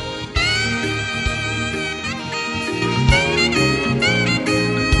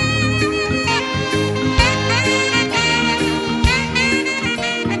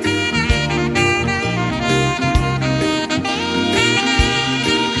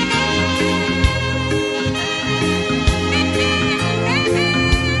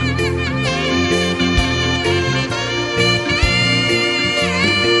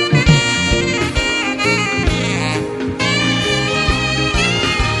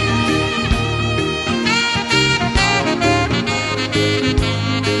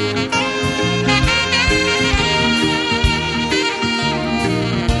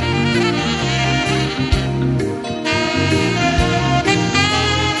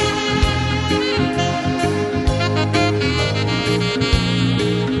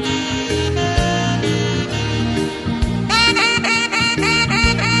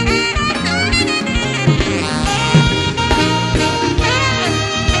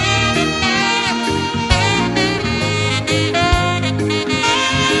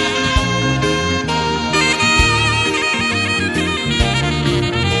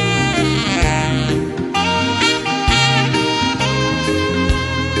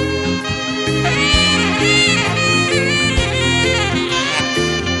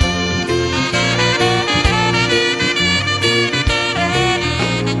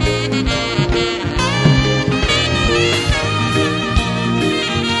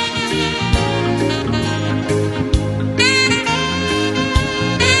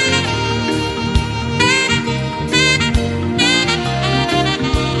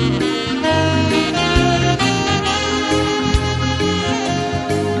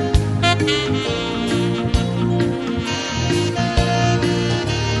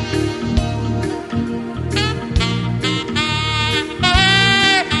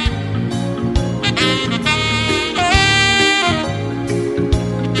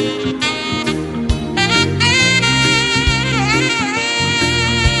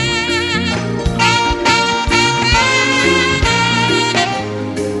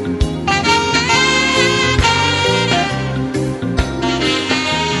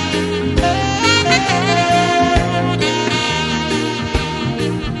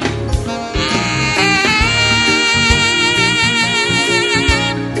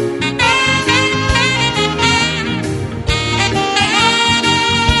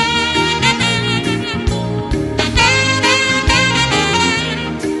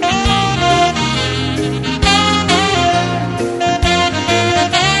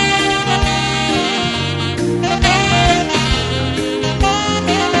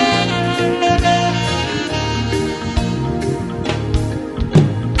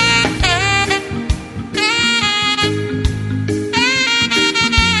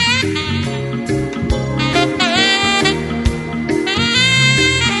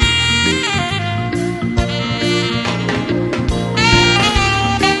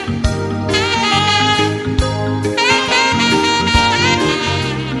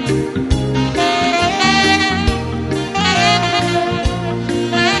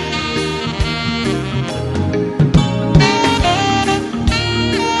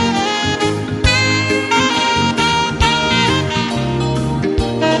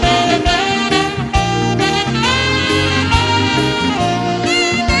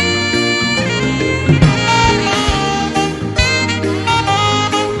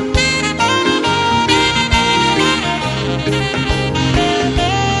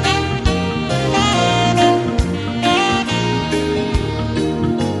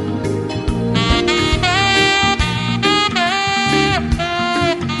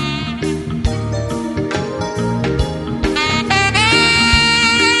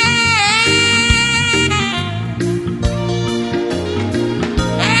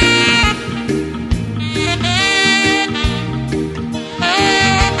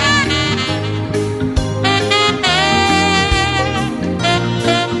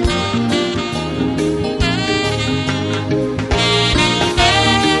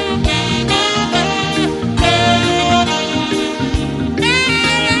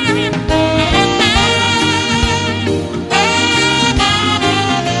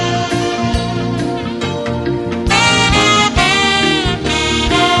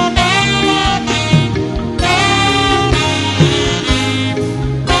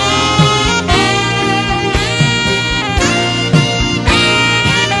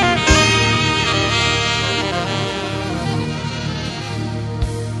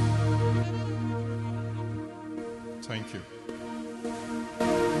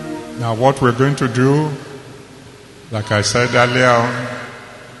 Now what we're going to do, like I said earlier on,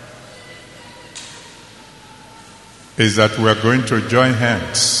 is that we're going to join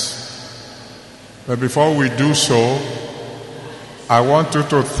hands. But before we do so, I want you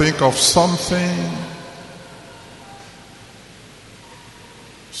to think of something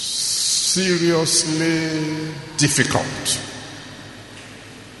seriously difficult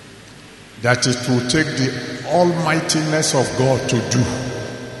that it will take the almightiness of God to do.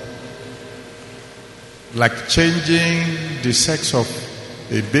 Like changing the sex of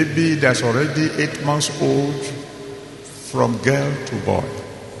a baby that's already 8 months old from girl to boy.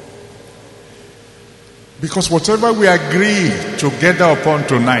 Because whatever we agree together upon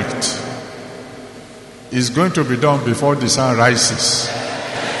tonight is going to be done before the sun rises.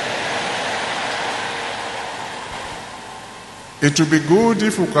 It will be good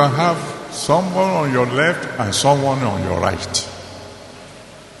if you can have someone on your left and someone on your right.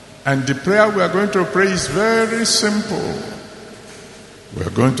 And the prayer we are going to pray is very simple. We are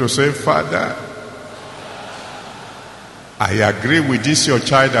going to say, Father, I agree with this your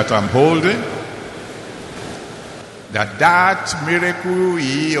child that I'm holding, that miracle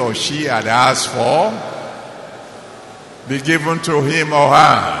he or she had asked for be given to him or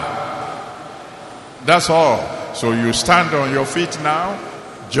her. That's all. So you stand on your feet now,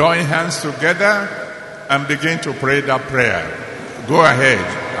 join hands together, and begin to pray that prayer. Go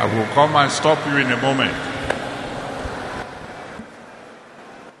ahead. I will come and stop you in a moment.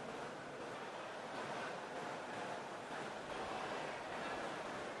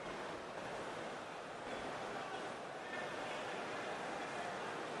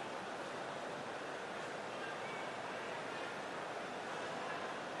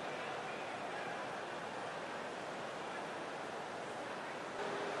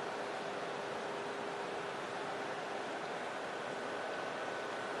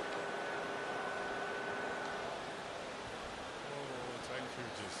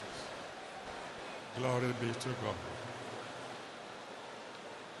 Glory be to God.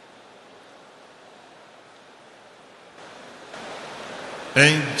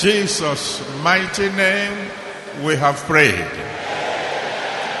 In Jesus' mighty name, we have prayed.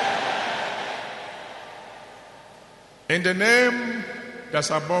 In the name that's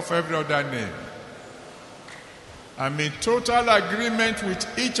above every other name, I'm in total agreement with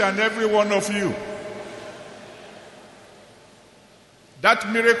each and every one of you.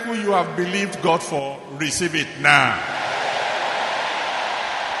 That miracle you have believed God for, receive it now.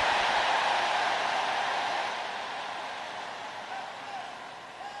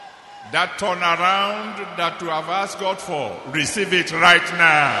 That turnaround that you have asked God for, receive it right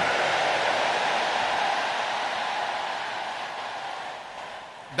now.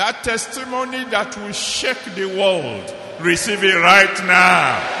 That testimony that will shake the world, receive it right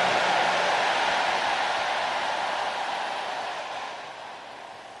now.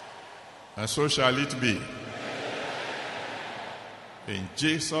 And so shall it be. In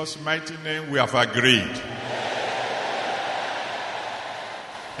Jesus' mighty name we have agreed.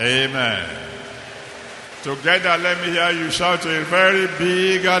 Amen. Together let me hear you shout a very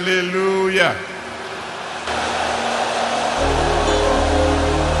big hallelujah.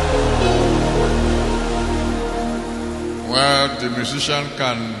 Well, the musician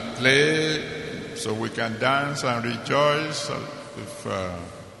can play so we can dance and rejoice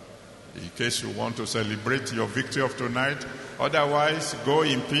in case you want to celebrate your victory of tonight. Otherwise, go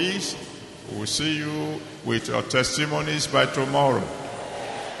in peace. We'll see you with your testimonies by tomorrow.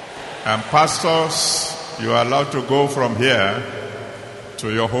 And pastors, you are allowed to go from here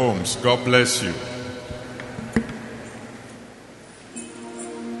to your homes. God bless you.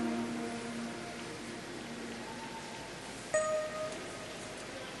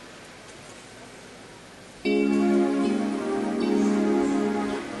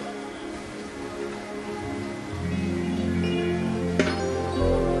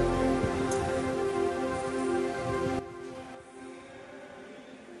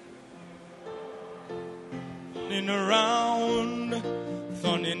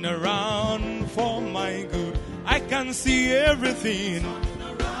 Turning around for my good. I can see everything.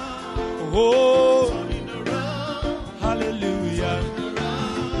 Oh, hallelujah.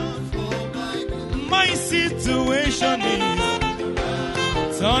 My situation is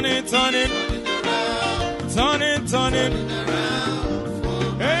turning.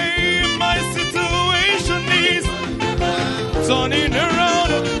 Hey, my situation is turning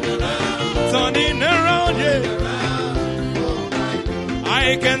around, yeah.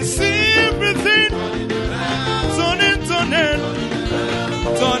 I can see everything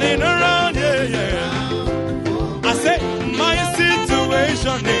turning around, yeah. I say my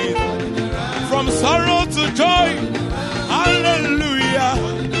situation is joy. Hallelujah.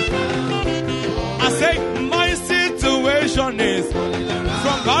 I say my situation is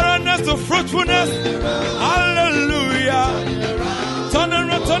from barrenness to fruitfulness. Hallelujah. Turn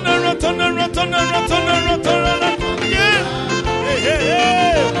around, turn around, turn around, turn around, turn around, turn around. Yeah. Hey, hey,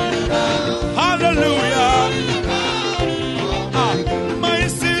 hey. Hallelujah. My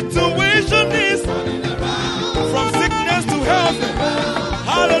situation is from sickness to health.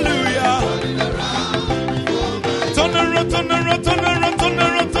 Hallelujah. Turn around, turn around, turn around, turn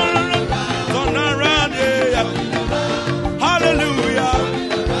around, turn around, turn around, yeah. Hallelujah.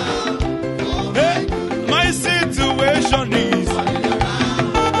 Hey, my situation is.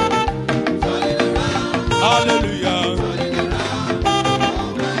 Hallelujah.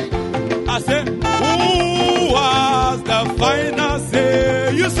 I say, who was the final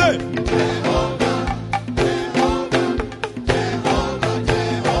say? You say.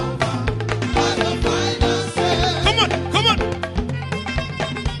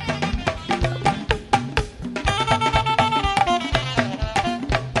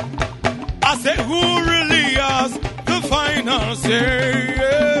 Say,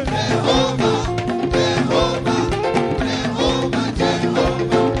 yeah. Jehovah, Jehovah,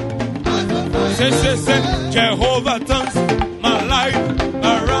 Jehovah. Say, Jehovah turns my life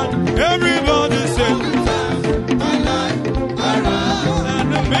around. Everybody say, my life around. And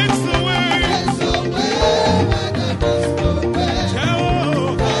it makes the way.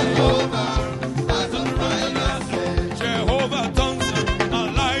 Jehovah, Jehovah turns my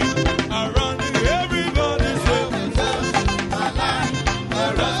life around. Everybody say,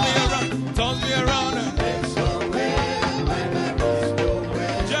 turns me around and makes a way when there is no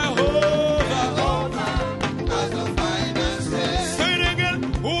way. Jehovah has the final say. Say it again.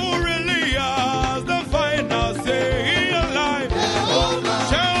 Who really has the final say in your life?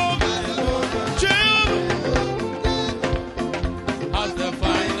 Jehovah. Jehovah has the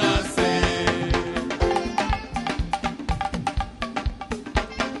final say.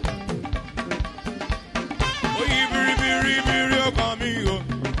 Oh, you're coming, oh.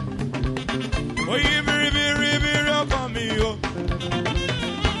 Oh, you very, very, very upon me, oh.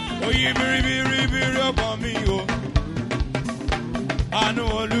 Oh, you very, very, very upon me, oh. I know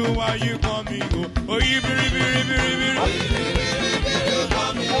why you call me, oh. Oh, you very, very, very, very. Oh, you very, very, very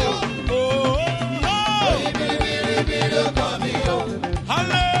upon me, oh. Oh, you very, very, very upon me, oh.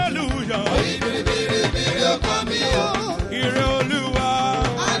 Hallelujah. Oh, you very, very, very upon me, oh. Hear Oluwa.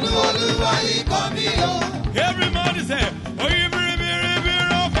 I know why you call me, oh. Everybody say, oh, you very, very,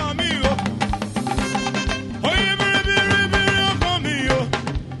 very upon me, oh. Oh, you very, very, very upon me, oh.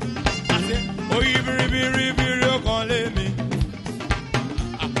 I say, oh, you very, very, very upon me.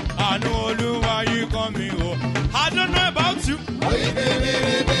 I know why you call me, oh. I don't know about you. Oh, you very,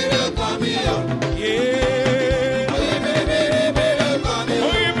 very, very upon me, oh. Yeah. Oh, you very, very, very upon me, oh.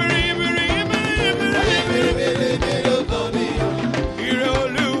 Oh, you very, very, very, very, very, very upon me, oh. Hear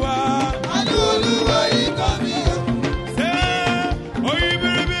Oluwa. I know why you call me, oh. Say, oh, you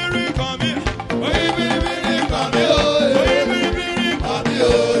very, very call me. Oh, you very, very call me, oh. Oh, you very, very call me, oh.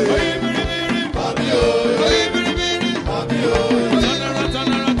 Oh, you very, very call me, oh. Oh, you very, very call me, oh. Turn around, turn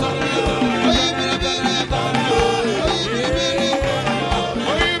around, turn around. Oh, you very, very call me, oh.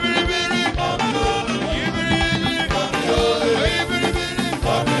 Oh, you very, very call me, oh. Oh, you very, very call me, oh. You very, very call me, oh. Oh, you very, very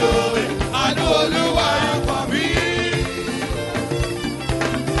call me, oh. I know why you call me.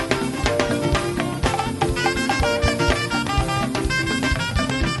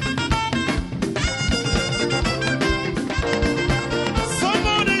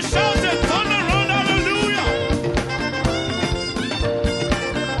 Somebody shout it, turn around, hallelujah.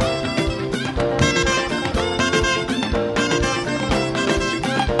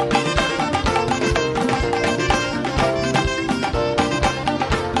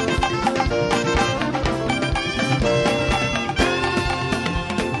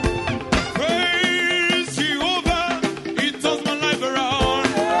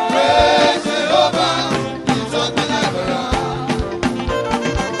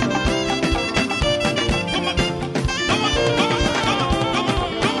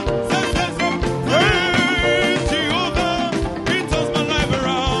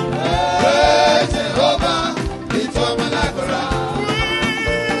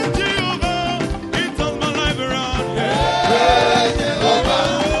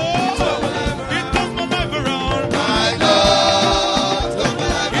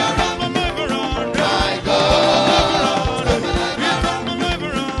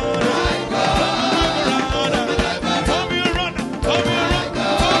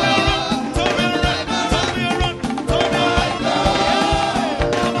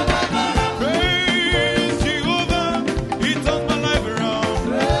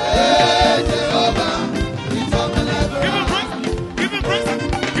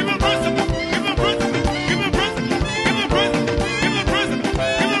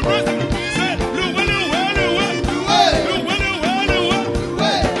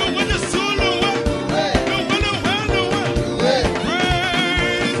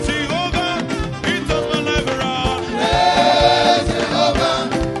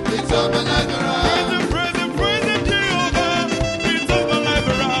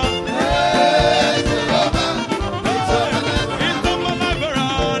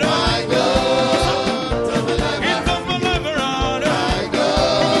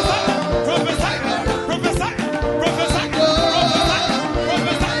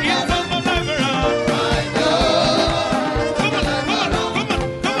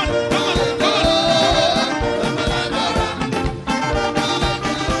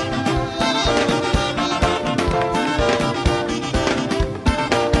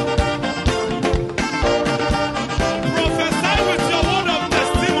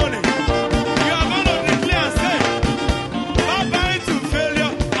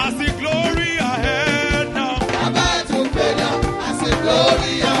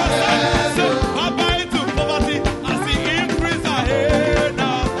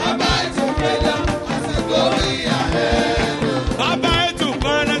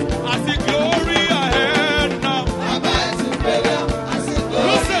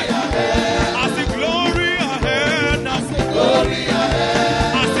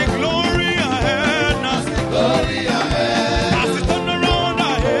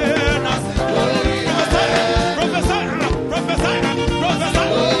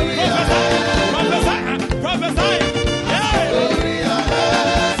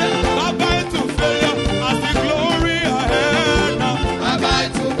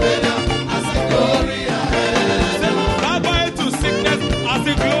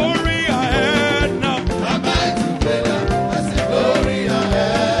 the glory.